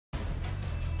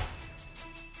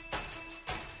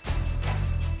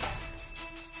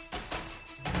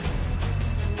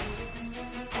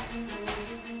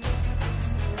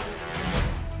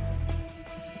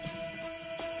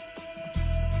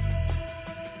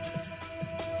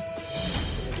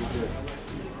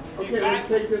Okay, let's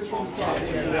take this from the top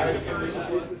again,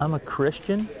 right? I'm a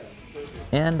Christian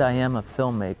and I am a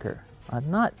filmmaker. I'm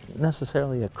not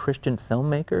necessarily a Christian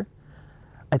filmmaker.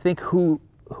 I think who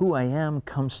I am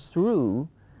comes through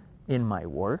in my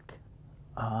work,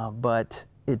 but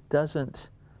it doesn't,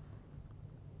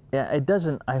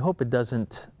 I hope it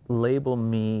doesn't label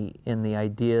me in the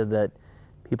idea that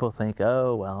people think,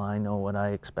 oh, well, I know what I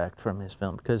expect from his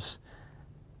film, because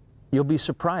you'll be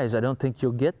surprised. I don't think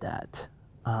you'll get that.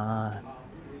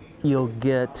 You'll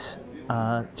get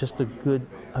just a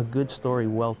good story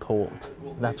well told.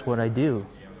 That's what I do.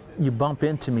 You bump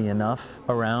into me enough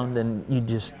around and you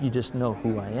just know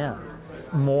who I am.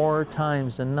 More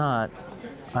times than not,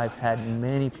 I've had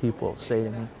many people say to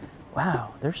me,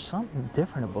 wow, there's something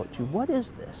different about you. What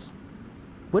is this?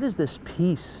 What is this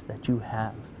peace that you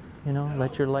have? You know,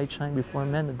 let your light shine before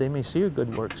men that they may see your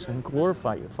good works and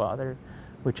glorify your Father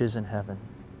which is in heaven.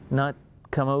 Not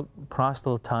come out,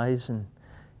 proselytize, and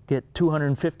get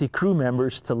 250 crew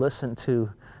members to listen to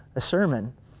a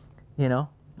sermon. You know,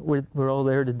 we're all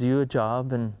there to do a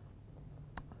job, and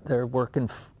they're working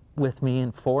with me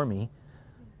and for me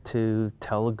to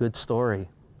tell a good story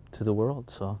to the world.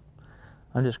 So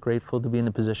I'm just grateful to be in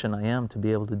the position I am to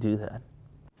be able to do that.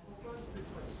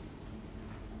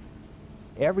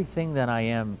 Everything that I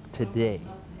am today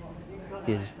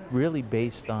is really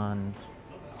based on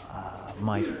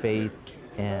my faith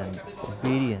and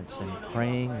obedience and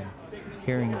praying and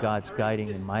hearing God's guiding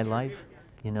in my life.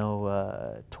 You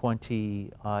know,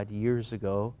 20 odd years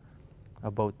ago,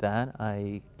 about that,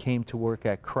 I came to work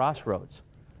at Crossroads.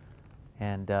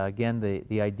 And again,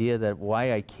 the idea that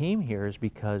why I came here is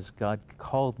because God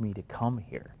called me to come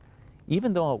here.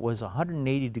 Even though it was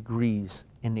 180 degrees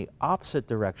in the opposite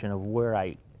direction of where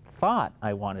I thought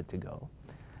I wanted to go,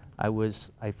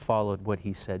 I followed what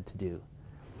He said to do.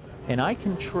 And I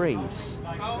can trace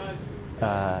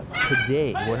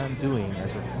today what I'm doing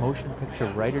as a motion picture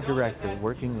writer-director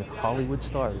working with Hollywood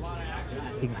stars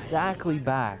exactly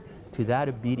back to that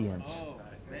obedience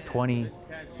 20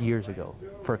 years ago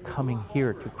for coming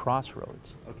here to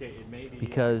Crossroads.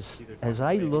 Because as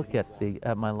I look at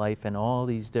my life and all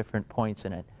these different points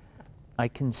in it, I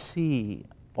can see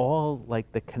all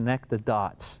like the connect the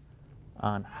dots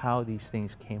on how these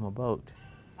things came about.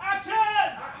 Action!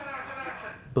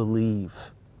 Believe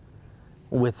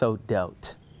without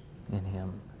doubt in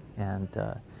Him, and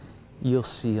you'll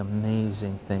see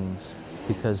amazing things,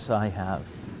 because I have.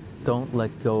 Don't let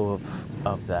go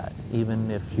of that. Even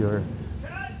if you're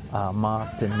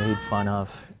mocked and made fun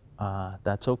of,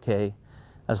 that's okay.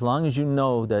 As long as you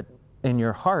know that in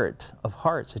your heart of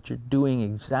hearts that you're doing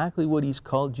exactly what He's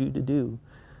called you to do.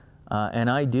 And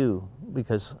I do,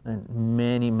 because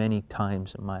many, many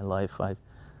times in my life,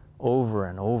 over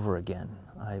and over again,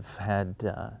 I've had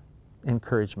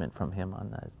encouragement from Him on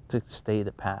that, to stay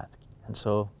the path. And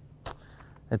so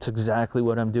it's exactly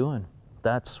what I'm doing.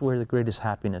 That's where the greatest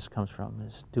happiness comes from,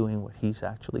 is doing what He's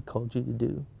actually called you to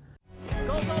do.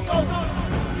 Go, go, go, go!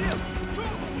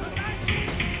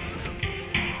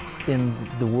 In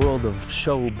the world of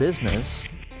show business,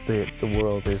 the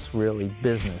world is really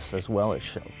business as well as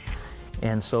show.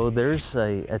 And so there's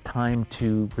a time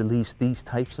to release these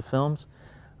types of films.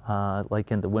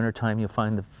 Like in the wintertime, you'll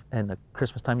find and the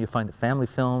Christmas time, you'll find the family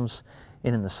films.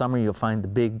 And in the summer, you'll find the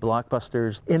big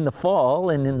blockbusters. In the fall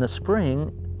and in the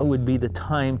spring would be the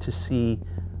time to see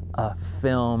a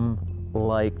film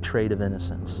like Trade of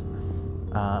Innocence,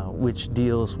 which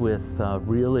deals with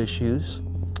real issues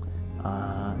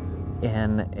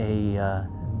and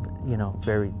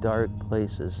very dark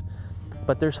places.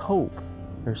 But there's hope.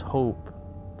 There's hope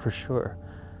for sure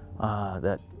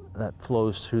that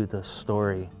flows through the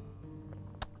story,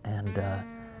 and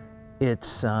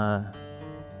it's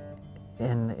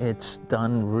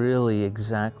done really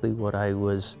exactly what I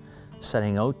was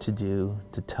setting out to do,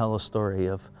 to tell a story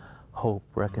of hope,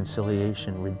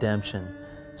 reconciliation, redemption,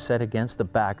 set against the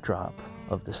backdrop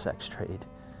of the sex trade.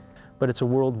 But it's a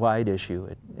worldwide issue.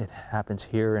 It happens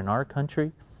here in our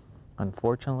country,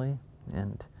 unfortunately,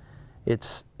 and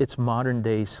it's modern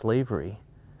day slavery.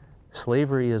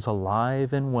 Slavery is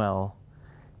alive and well,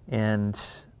 and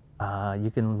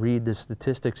you can read the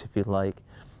statistics if you like,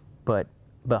 but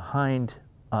behind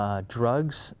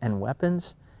drugs and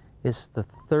weapons is the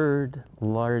third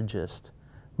largest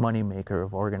moneymaker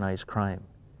of organized crime,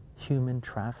 human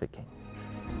trafficking.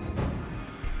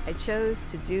 I chose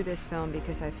to do this film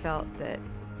because I felt that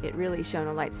it really shone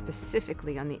a light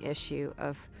specifically on the issue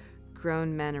of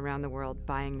grown men around the world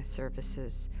buying the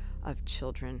services of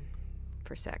children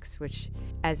for sex, which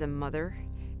as a mother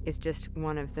is just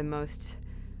one of the most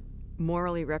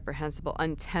morally reprehensible,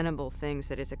 untenable things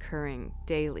that is occurring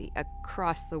daily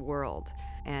across the world.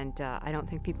 And I don't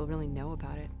think people really know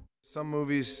about it. Some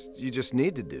movies you just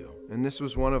need to do, and this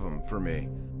was one of them for me.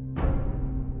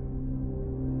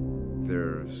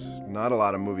 There's not a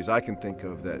lot of movies I can think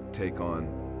of that take on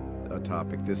a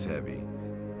topic this heavy.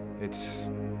 It's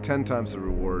 10 times the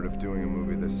reward of doing a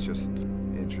movie that's just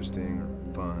interesting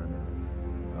or fun.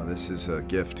 This is a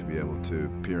gift to be able to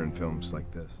appear in films like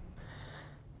this.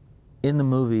 In the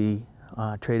movie,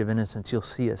 Trait of Innocence, you'll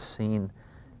see a scene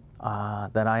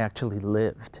that I actually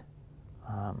lived.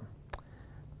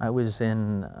 I was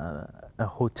in a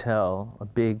hotel, a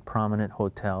big prominent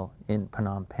hotel in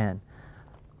Phnom Penh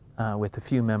with a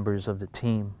few members of the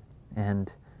team,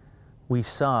 and we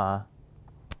saw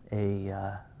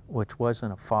which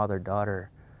wasn't a father-daughter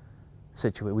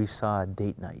situation, we saw a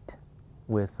date night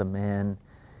with a man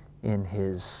in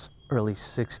his early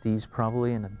 60s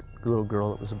probably, and a little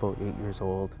girl that was about 8 years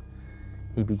old.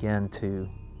 He began to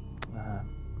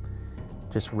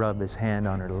just rub his hand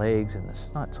on her legs, and this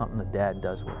is not something the dad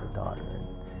does with the daughter.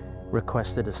 And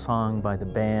requested a song by the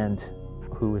band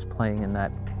who was playing in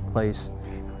that place,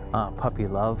 Puppy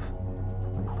Love.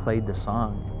 When he played the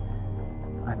song,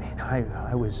 I mean,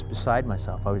 I was beside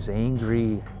myself. I was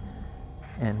angry,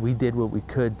 and we did what we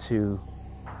could to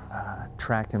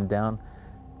track him down.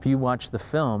 If you watch the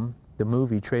film, the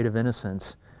movie, Trait of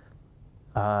Innocence,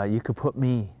 you could put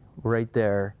me right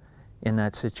there in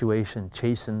that situation,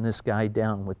 chasing this guy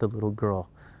down with the little girl.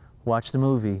 Watch the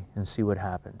movie and see what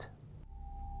happened.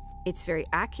 It's very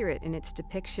accurate in its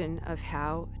depiction of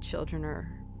how children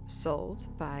are sold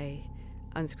by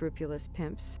unscrupulous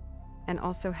pimps, and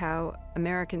also how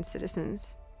American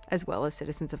citizens, as well as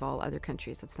citizens of all other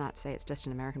countries, let's not say it's just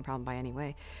an American problem by any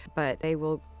way, but they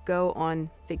will go on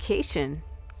vacation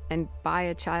and buy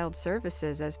a child's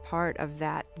services as part of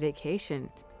that vacation.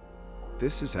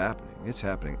 This is happening. It's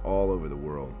happening all over the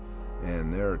world.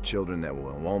 And there are children that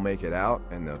won't make it out,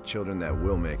 and the children that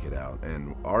will make it out.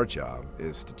 And our job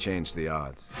is to change the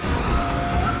odds.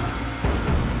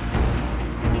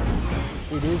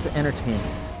 It is entertaining.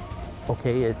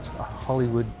 Okay, it's a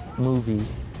Hollywood movie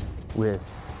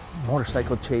with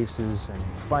motorcycle chases and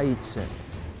fights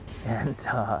and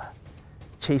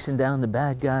chasing down the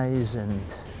bad guys and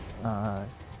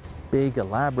big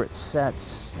elaborate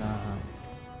sets,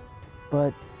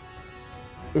 but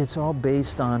it's all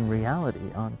based on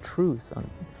reality, on truth,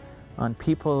 on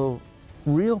people,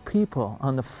 real people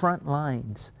on the front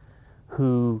lines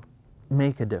who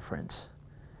make a difference.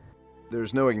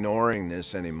 There's no ignoring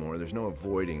this anymore. There's no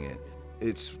avoiding it.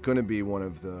 It's going to be one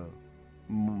of the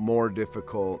more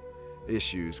difficult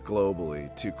issues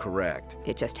globally to correct.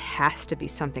 It just has to be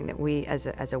something that we as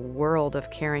a world of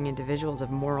caring individuals,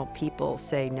 of moral people,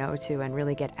 say no to and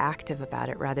really get active about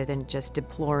it rather than just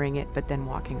deploring it but then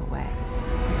walking away.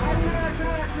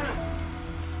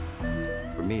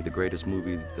 For me, the greatest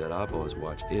movie that I've always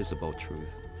watched is about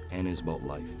truth, and is about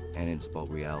life, and it's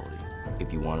about reality.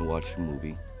 If you want to watch a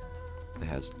movie that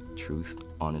has truth,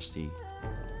 honesty,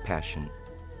 passion,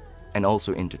 and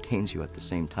also entertains you at the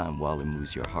same time while it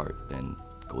moves your heart, then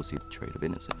go see The Trait of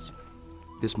Innocence.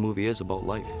 This movie is about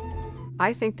life.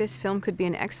 I think this film could be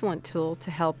an excellent tool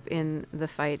to help in the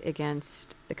fight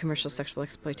against the commercial sexual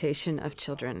exploitation of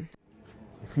children.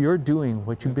 If you're doing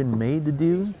what you've been made to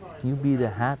do, you be the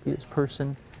happiest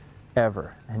person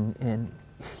ever. And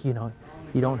you know,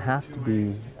 you don't have to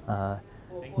be a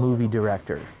movie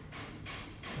director.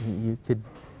 You could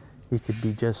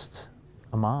be just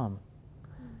a mom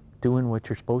doing what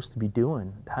you're supposed to be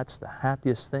doing. That's the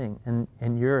happiest thing.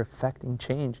 And you're affecting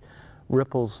change,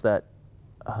 ripples that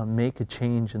make a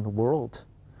change in the world.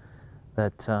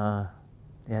 That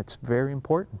it's very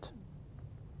important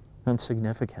and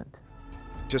significant.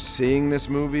 Just seeing this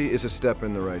movie is a step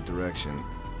in the right direction.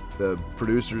 The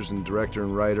producers and director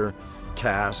and writer,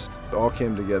 cast, all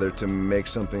came together to make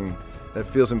something that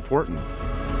feels important.